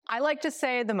I like to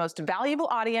say the most valuable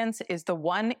audience is the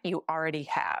one you already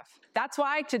have. That's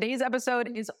why today's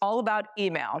episode is all about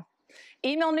email.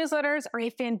 Email newsletters are a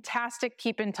fantastic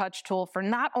keep in touch tool for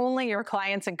not only your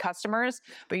clients and customers,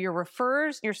 but your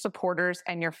referrers, your supporters,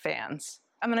 and your fans.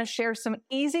 I'm going to share some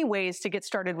easy ways to get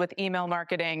started with email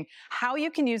marketing, how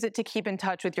you can use it to keep in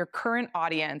touch with your current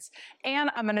audience, and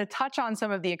I'm going to touch on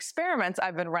some of the experiments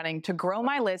I've been running to grow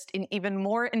my list in even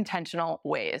more intentional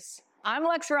ways. I'm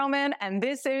Lex Roman, and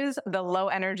this is the Low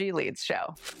Energy Leads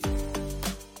Show.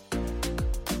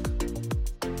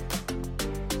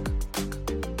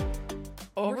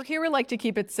 Over here, we like to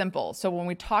keep it simple. So when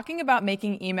we're talking about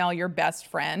making email your best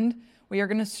friend, we are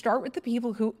going to start with the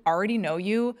people who already know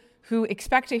you, who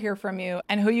expect to hear from you,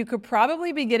 and who you could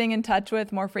probably be getting in touch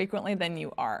with more frequently than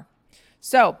you are.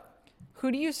 So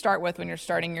who do you start with when you're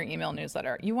starting your email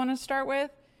newsletter? You want to start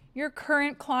with your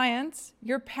current clients,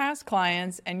 your past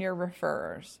clients, and your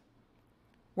referrers.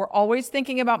 We're always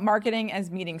thinking about marketing as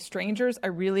meeting strangers. I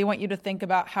really want you to think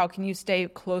about how can you stay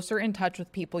closer in touch with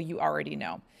people you already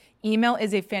know. Email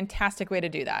is a fantastic way to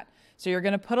do that. So you're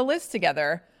going to put a list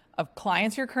together of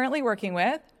clients you're currently working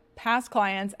with, past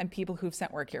clients, and people who've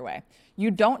sent work your way.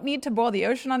 You don't need to boil the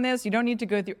ocean on this. You don't need to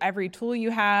go through every tool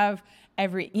you have,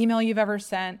 every email you've ever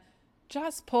sent.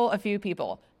 Just pull a few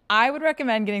people. I would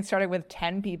recommend getting started with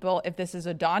 10 people. If this is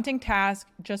a daunting task,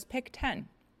 just pick 10.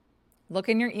 Look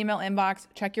in your email inbox,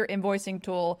 check your invoicing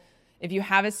tool. If you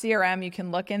have a CRM, you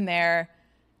can look in there,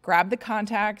 grab the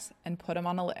contacts, and put them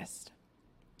on a list.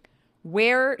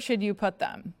 Where should you put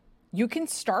them? You can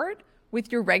start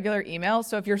with your regular email.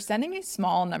 So if you're sending a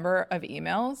small number of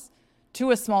emails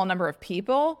to a small number of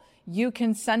people, you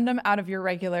can send them out of your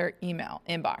regular email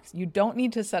inbox. You don't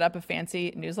need to set up a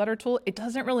fancy newsletter tool. It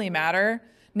doesn't really matter.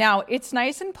 Now, it's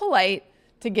nice and polite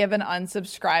to give an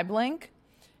unsubscribe link,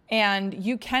 and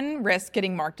you can risk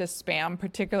getting marked as spam,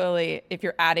 particularly if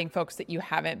you're adding folks that you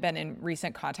haven't been in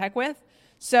recent contact with.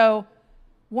 So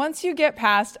once you get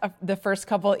past the first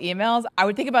couple of emails, I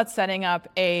would think about setting up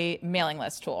a mailing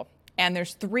list tool. And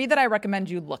there's 3 that I recommend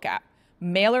you look at: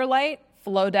 MailerLite,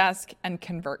 Flowdesk, and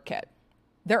ConvertKit.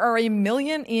 There are a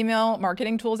million email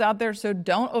marketing tools out there, so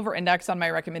don't over-index on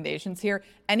my recommendations here.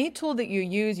 Any tool that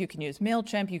you can use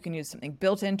MailChimp, you can use something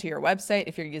built into your website.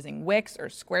 If you're using Wix or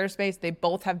Squarespace, they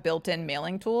both have built-in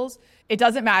mailing tools. It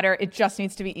doesn't matter, it just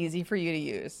needs to be easy for you to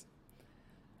use.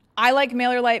 I like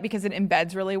MailerLite because it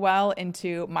embeds really well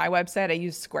into my website. I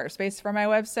use Squarespace for my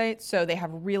website, so they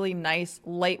have really nice,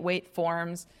 lightweight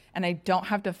forms, and I don't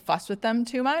have to fuss with them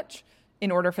too much in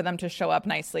order for them to show up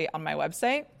nicely on my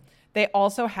website. They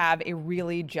also have a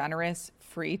really generous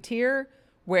free tier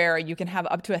where you can have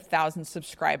up to 1,000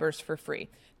 subscribers for free.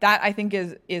 That I think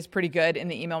is pretty good in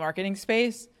the email marketing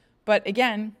space. But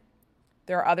again,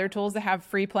 there are other tools that have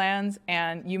free plans,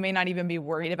 and you may not even be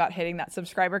worried about hitting that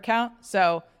subscriber count.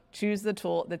 So choose the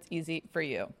tool that's easy for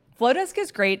you. Flowdesk is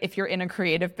great if you're in a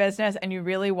creative business and you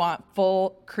really want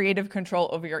full creative control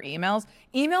over your emails.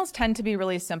 Emails tend to be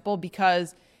really simple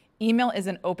because email is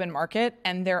an open market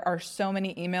and there are so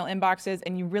many email inboxes,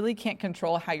 and you really can't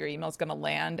control how your email is going to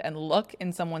land and look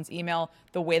in someone's email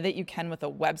the way that you can with a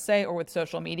website or with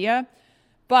social media.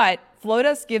 But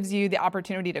Flowdesk gives you the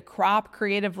opportunity to crop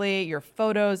creatively your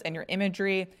photos and your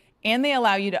imagery, and they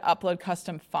allow you to upload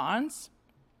custom fonts.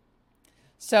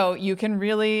 So you can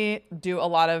really do a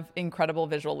lot of incredible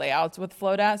visual layouts with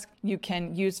Flowdesk. You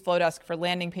can use Flowdesk for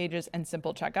landing pages and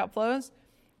simple checkout flows.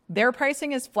 Their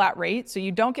pricing is flat rate, so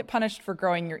you don't get punished for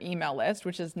growing your email list,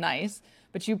 which is nice,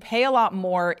 but you pay a lot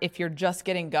more if you're just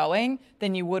getting going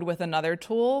than you would with another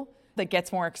tool that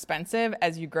gets more expensive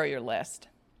as you grow your list.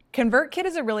 ConvertKit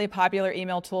is a really popular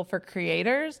email tool for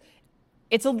creators.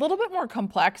 It's a little bit more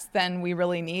complex than we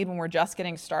really need when we're just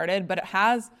getting started, but it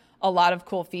has a lot of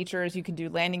cool features. You can do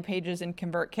landing pages in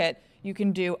ConvertKit. You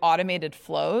can do automated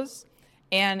flows,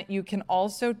 and you can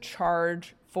also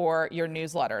charge for your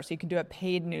newsletter. So you can do a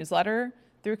paid newsletter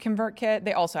through ConvertKit.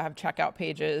 They also have checkout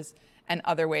pages and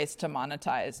other ways to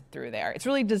monetize through there. It's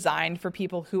really designed for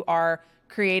people who are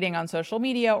creating on social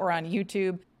media or on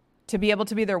YouTube to be able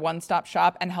to be their one-stop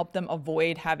shop and help them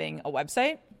avoid having a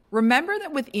website. Remember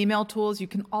that with email tools, you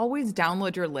can always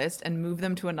download your list and move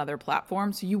them to another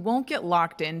platform, so you won't get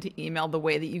locked into email the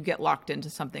way that you get locked into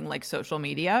something like social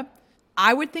media.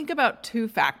 I would think about 2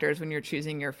 factors when you're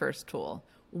choosing your first tool.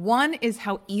 One is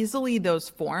how easily those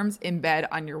forms embed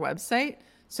on your website.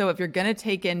 So if you're going to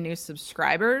take in new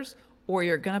subscribers or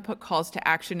you're going to put calls to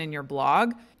action in your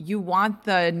blog, you want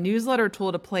the newsletter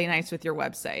tool to play nice with your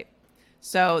website.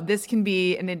 So this can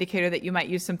be an indicator that you might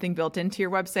use something built into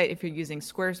your website if you're using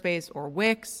Squarespace or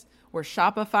Wix or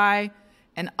Shopify.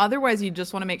 And otherwise, you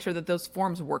just want to make sure that those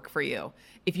forms work for you.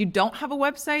 If you don't have a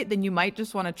website, then you might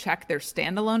just want to check their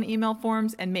standalone email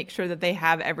forms and make sure that they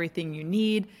have everything you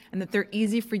need and that they're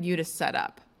easy for you to set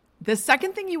up. The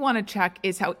second thing you want to check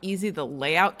is how easy the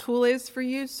layout tool is for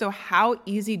you. So how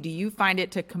easy do you find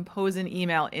it to compose an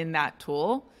email in that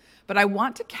tool? But I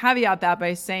want to caveat that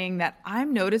by saying that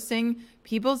I'm noticing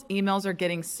people's emails are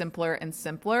getting simpler and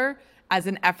simpler as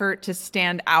an effort to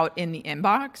stand out in the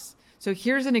inbox. So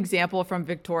here's an example from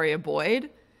Victoria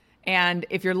Boyd. And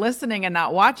if you're listening and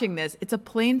not watching this, it's a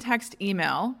plain text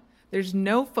email. There's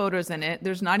no photos in it.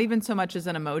 There's not even so much as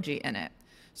an emoji in it.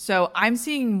 So I'm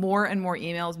seeing more and more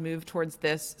emails move towards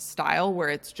this style where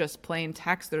it's just plain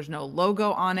text. There's no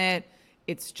logo on it.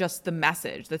 It's just the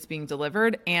message that's being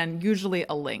delivered and usually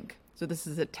a link. So this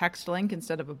is a text link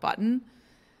instead of a button.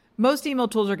 Most email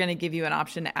tools are going to give you an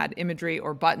option to add imagery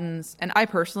or buttons. And I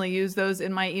personally use those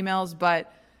in my emails,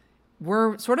 but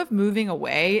we're sort of moving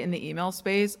away in the email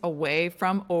space, away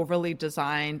from overly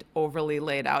designed, overly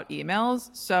laid out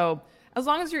emails. So as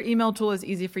long as your email tool is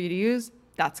easy for you to use,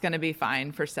 that's going to be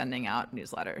fine for sending out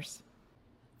newsletters.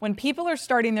 When people are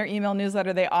starting their email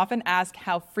newsletter, they often ask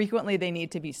how frequently they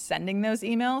need to be sending those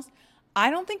emails. I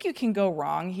don't think you can go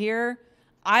wrong here.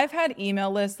 I've had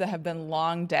email lists that have been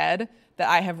long dead that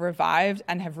I have revived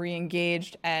and have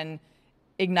re-engaged and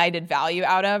ignited value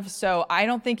out of. So I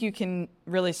don't think you can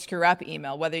really screw up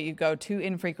email, whether you go too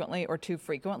infrequently or too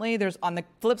frequently. There's, on the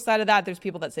flip side of that, there's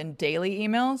people that send daily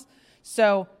emails.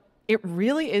 So it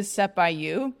really is set by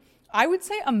you. I would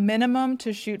say a minimum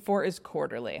to shoot for is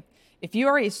quarterly. If you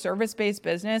are a service-based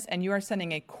business and you are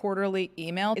sending a quarterly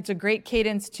email, it's a great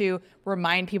cadence to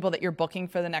remind people that you're booking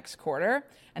for the next quarter.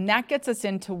 And that gets us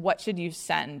into what should you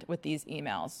send with these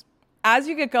emails. As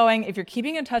you get going, if you're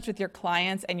keeping in touch with your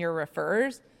clients and your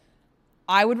referrers,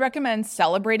 I would recommend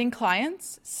celebrating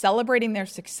clients, celebrating their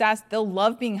success. They'll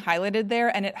love being highlighted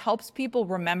there, and it helps people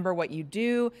remember what you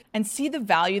do and see the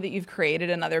value that you've created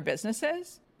in other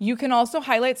businesses. You can also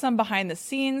highlight some behind the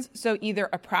scenes, so either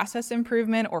a process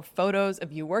improvement or photos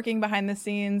of you working behind the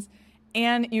scenes,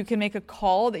 and you can make a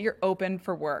call that you're open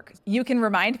for work. You can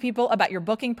remind people about your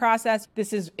booking process.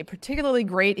 This is particularly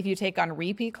great if you take on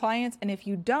repeat clients, and if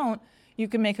you don't, you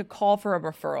can make a call for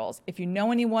referrals. If you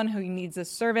know anyone who needs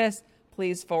this service,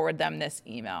 please forward them this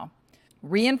email.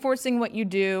 Reinforcing what you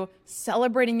do,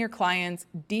 celebrating your clients,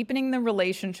 deepening the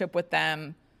relationship with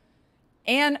them,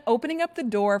 and opening up the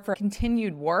door for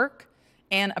continued work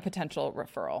and a potential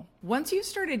referral. Once you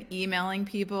started emailing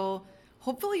people,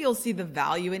 hopefully you'll see the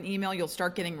value in email. You'll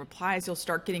start getting replies, you'll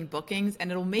start getting bookings,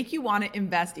 and it'll make you want to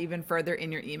invest even further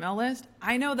in your email list.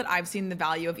 I know that I've seen the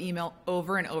value of email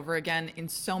over and over again in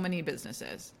so many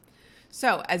businesses.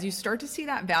 So as you start to see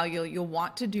that value, you'll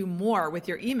want to do more with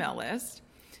your email list.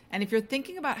 And if you're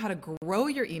thinking about how to grow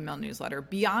your email newsletter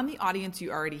beyond the audience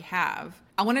you already have,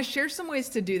 I want to share some ways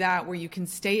to do that where you can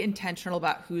stay intentional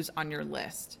about who's on your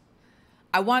list.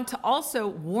 I want to also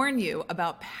warn you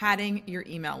about padding your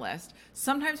email list.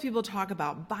 Sometimes people talk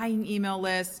about buying email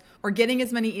lists or getting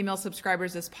as many email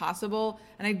subscribers as possible,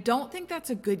 and I don't think that's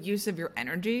a good use of your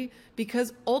energy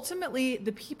because ultimately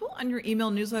the people on your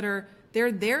email newsletter,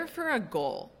 they're there for a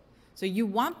goal. So you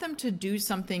want them to do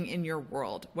something in your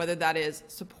world, whether that is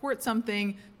support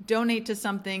something, donate to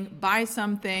something, buy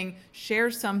something, share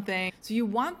something. So you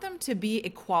want them to be a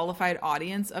qualified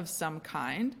audience of some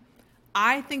kind.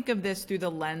 I think of this through the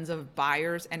lens of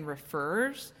buyers and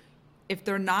referrers. If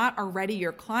they're not already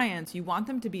your clients, you want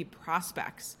them to be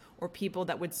prospects or people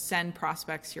that would send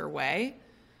prospects your way.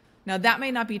 Now, that may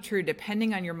not be true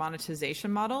depending on your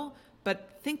monetization model,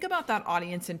 but think about that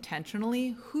audience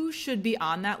intentionally. Who should be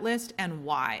on that list and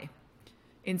why,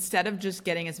 instead of just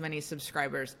getting as many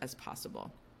subscribers as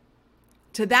possible.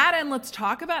 To that end, let's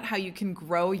talk about how you can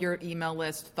grow your email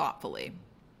list thoughtfully.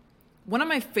 One of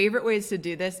my favorite ways to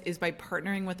do this is by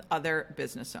partnering with other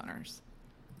business owners.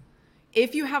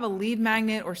 If you have a lead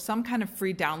magnet or some kind of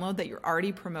free download that you're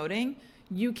already promoting,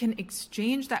 you can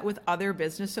exchange that with other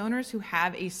business owners who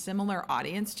have a similar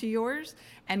audience to yours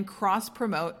and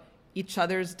cross-promote each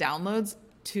other's downloads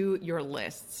to your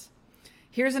lists.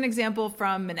 Here's an example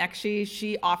from Meenakshi.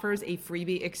 She offers a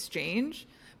freebie exchange,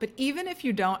 but even if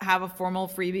you don't have a formal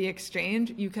freebie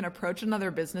exchange, you can approach another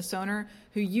business owner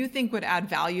who you think would add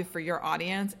value for your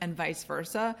audience and vice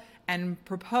versa and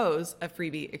propose a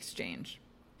freebie exchange.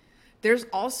 There's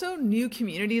also new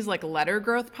communities like Letter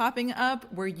Growth popping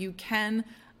up where you can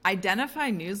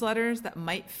identify newsletters that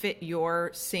might fit your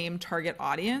same target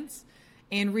audience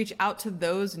and reach out to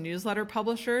those newsletter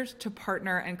publishers to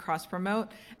partner and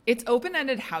cross-promote. It's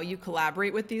open-ended how you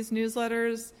collaborate with these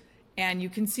newsletters, and you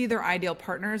can see their ideal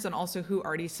partners and also who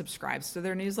already subscribes to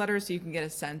their newsletter, so you can get a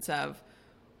sense of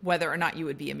whether or not you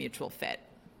would be a mutual fit.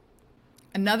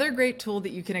 Another great tool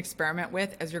that you can experiment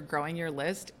with as you're growing your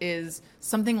list is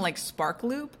something like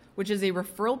SparkLoop, which is a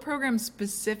referral program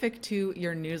specific to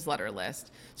your newsletter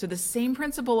list. So the same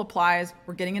principle applies.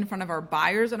 We're getting in front of our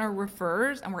buyers and our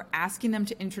referrers, and we're asking them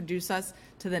to introduce us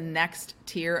to the next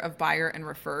tier of buyer and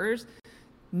referrers.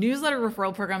 Newsletter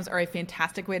referral programs are a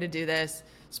fantastic way to do this.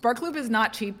 SparkLoop is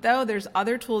not cheap though. There's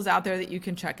other tools out there that you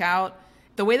can check out.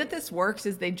 The way that this works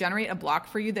is they generate a block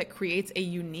for you that creates a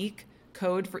unique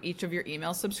code for each of your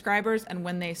email subscribers. And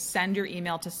when they send your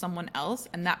email to someone else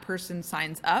and that person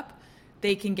signs up,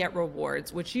 they can get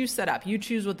rewards, which you set up. You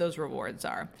choose what those rewards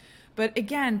are. But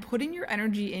again, putting your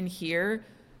energy in here,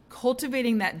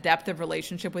 cultivating that depth of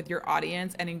relationship with your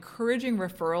audience and encouraging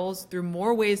referrals through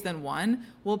more ways than one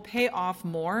will pay off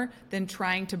more than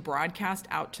trying to broadcast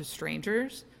out to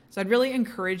strangers. So I'd really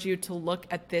encourage you to look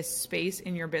at this space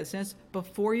in your business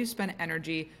before you spend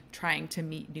energy trying to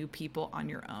meet new people on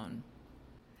your own.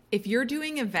 If you're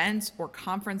doing events or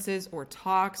conferences or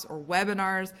talks or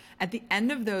webinars, at the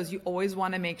end of those, you always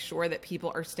want to make sure that people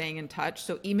are staying in touch.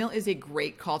 So email is a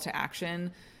great call to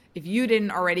action. If you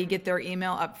didn't already get their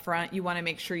email up front, you want to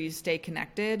make sure you stay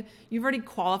connected. You've already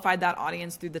qualified that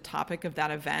audience through the topic of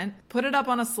that event. Put it up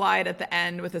on a slide at the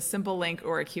end with a simple link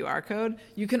or a QR code.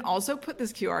 You can also put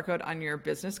this QR code on your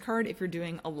business card if you're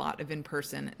doing a lot of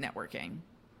in-person networking.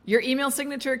 Your email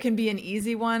signature can be an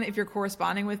easy one. If you're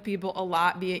corresponding with people a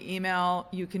lot via email,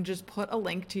 you can just put a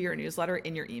link to your newsletter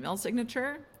in your email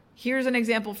signature. Here's an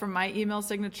example from my email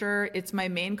signature. It's my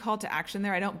main call to action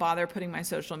there. I don't bother putting my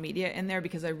social media in there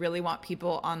because I really want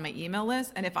people on my email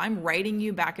list. And if I'm writing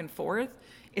you back and forth,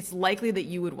 it's likely that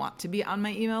you would want to be on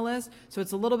my email list. So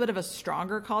it's a little bit of a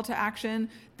stronger call to action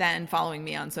than following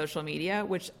me on social media,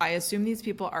 which I assume these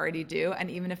people already do.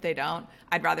 And even if they don't,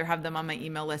 I'd rather have them on my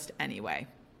email list anyway.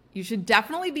 You should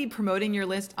definitely be promoting your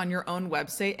list on your own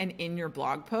website and in your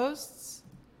blog posts.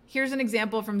 Here's an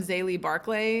example from Zaylee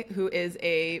Barclay, who is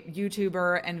a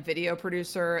YouTuber and video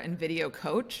producer and video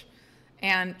coach.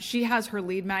 And she has her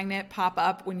lead magnet pop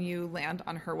up when you land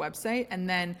on her website. And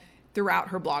then throughout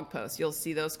her blog posts, you'll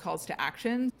see those calls to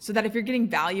action so that if you're getting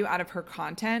value out of her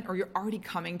content or you're already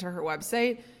coming to her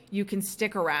website, you can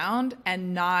stick around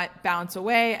and not bounce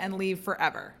away and leave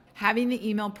forever. Having the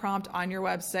email prompt on your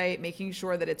website, making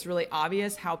sure that it's really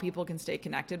obvious how people can stay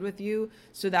connected with you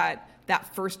so that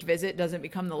that first visit doesn't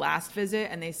become the last visit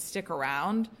and they stick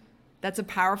around. That's a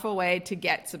powerful way to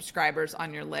get subscribers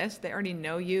on your list. They already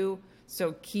know you,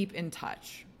 so keep in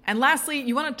touch. And lastly,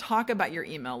 you want to talk about your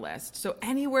email list. So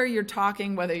anywhere you're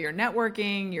talking, whether you're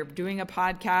networking, you're doing a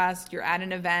podcast, you're at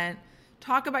an event,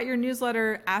 talk about your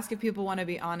newsletter, ask if people want to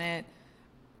be on it.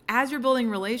 As you're building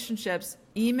relationships,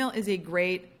 email is a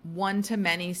great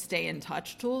one-to-many stay in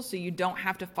touch tool. So you don't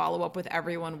have to follow up with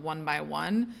everyone one by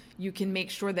one. You can make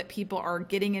sure that people are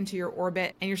getting into your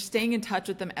orbit and you're staying in touch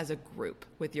with them as a group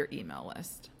with your email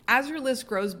list. As your list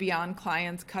grows beyond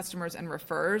clients, customers, and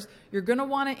referrers, you're going to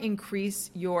want to increase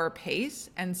your pace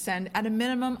and send at a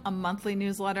minimum a monthly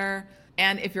newsletter.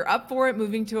 And if you're up for it,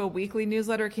 moving to a weekly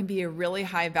newsletter can be a really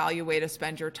high value way to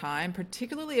spend your time,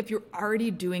 particularly if you're already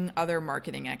doing other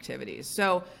marketing activities.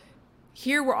 So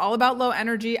here we're all about low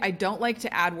energy. I don't like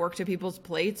to add work to people's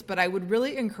plates, but I would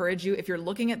really encourage you, if you're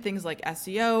looking at things like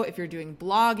SEO, if you're doing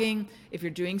blogging, if you're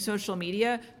doing social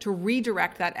media, to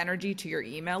redirect that energy to your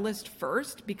email list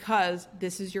first, because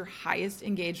this is your highest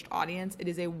engaged audience. It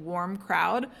is a warm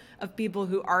crowd of people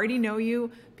who already know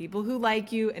you, people who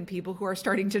like you, and people who are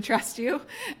starting to trust you.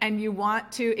 And you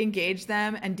want to engage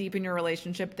them and deepen your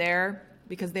relationship there,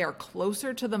 because they are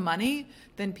closer to the money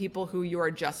than people who you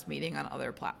are just meeting on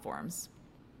other platforms.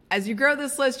 As you grow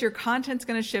this list, your content's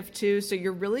going to shift too, so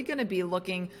you're really going to be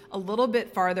looking a little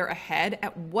bit farther ahead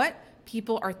at what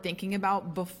people are thinking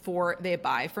about before they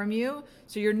buy from you.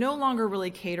 So you're no longer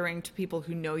really catering to people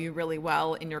who know you really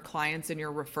well in your clients and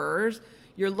your referrers.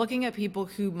 You're looking at people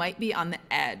who might be on the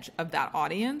edge of that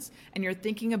audience, and you're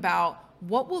thinking about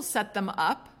what will set them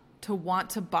up to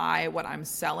want to buy what I'm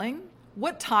selling.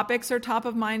 What topics are top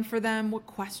of mind for them? What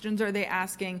questions are they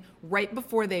asking right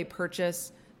before they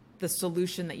purchase the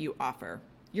solution that you offer?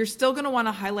 You're still going to want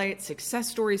to highlight success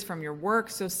stories from your work.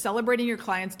 So celebrating your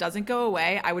clients doesn't go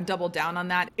away. I would double down on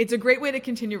that. It's a great way to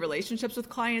continue relationships with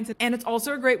clients. And it's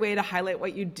also a great way to highlight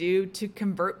what you do to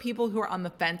convert people who are on the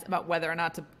fence about whether or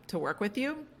not to work with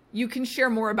you. You can share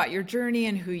more about your journey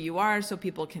and who you are so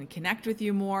people can connect with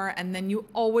you more. And then you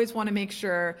always want to make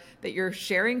sure that you're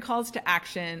sharing calls to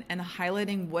action and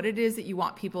highlighting what it is that you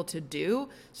want people to do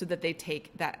so that they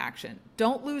take that action.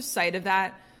 Don't lose sight of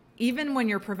that. Even when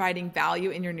you're providing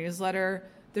value in your newsletter,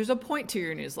 there's a point to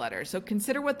your newsletter. So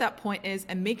consider what that point is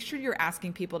and make sure you're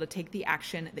asking people to take the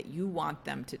action that you want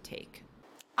them to take.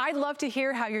 I'd love to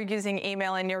hear how you're using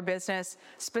email in your business,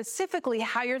 specifically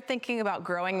how you're thinking about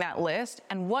growing that list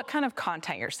and what kind of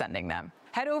content you're sending them.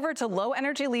 Head over to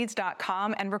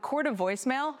lowenergyleads.com and record a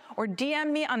voicemail or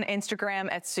DM me on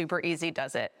Instagram at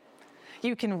SuperEasyDoesIt.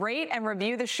 You can rate and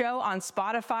review the show on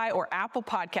Spotify or Apple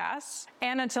Podcasts.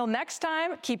 And until next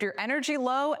time, keep your energy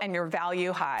low and your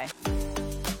value high.